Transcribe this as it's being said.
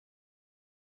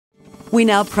We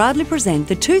now proudly present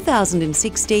the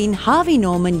 2016 Harvey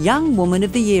Norman Young Woman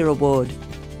of the Year Award.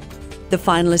 The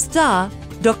finalists are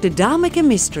Dr. Dharmika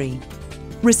Mistry.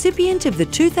 Recipient of the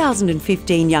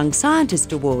 2015 Young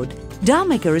Scientist Award,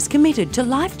 Dharmika is committed to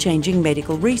life-changing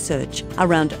medical research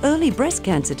around early breast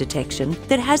cancer detection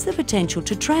that has the potential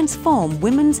to transform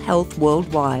women's health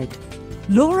worldwide.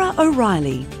 Laura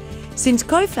O'Reilly. Since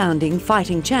co-founding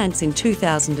Fighting Chance in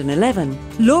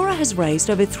 2011, Laura has raised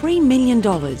over $3 million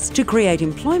to create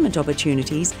employment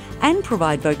opportunities and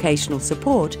provide vocational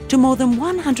support to more than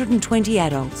 120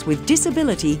 adults with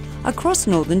disability across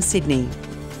northern Sydney.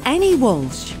 Annie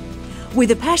Walsh.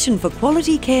 With a passion for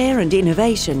quality care and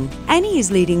innovation, Annie is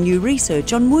leading new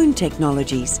research on wound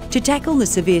technologies to tackle the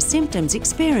severe symptoms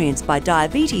experienced by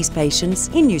diabetes patients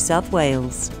in New South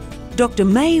Wales. Dr.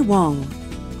 May Wong.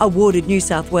 Awarded New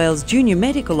South Wales Junior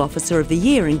Medical Officer of the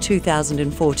Year in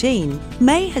 2014,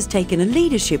 May has taken a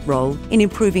leadership role in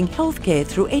improving healthcare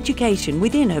through education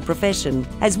within her profession,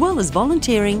 as well as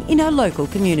volunteering in her local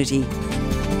community.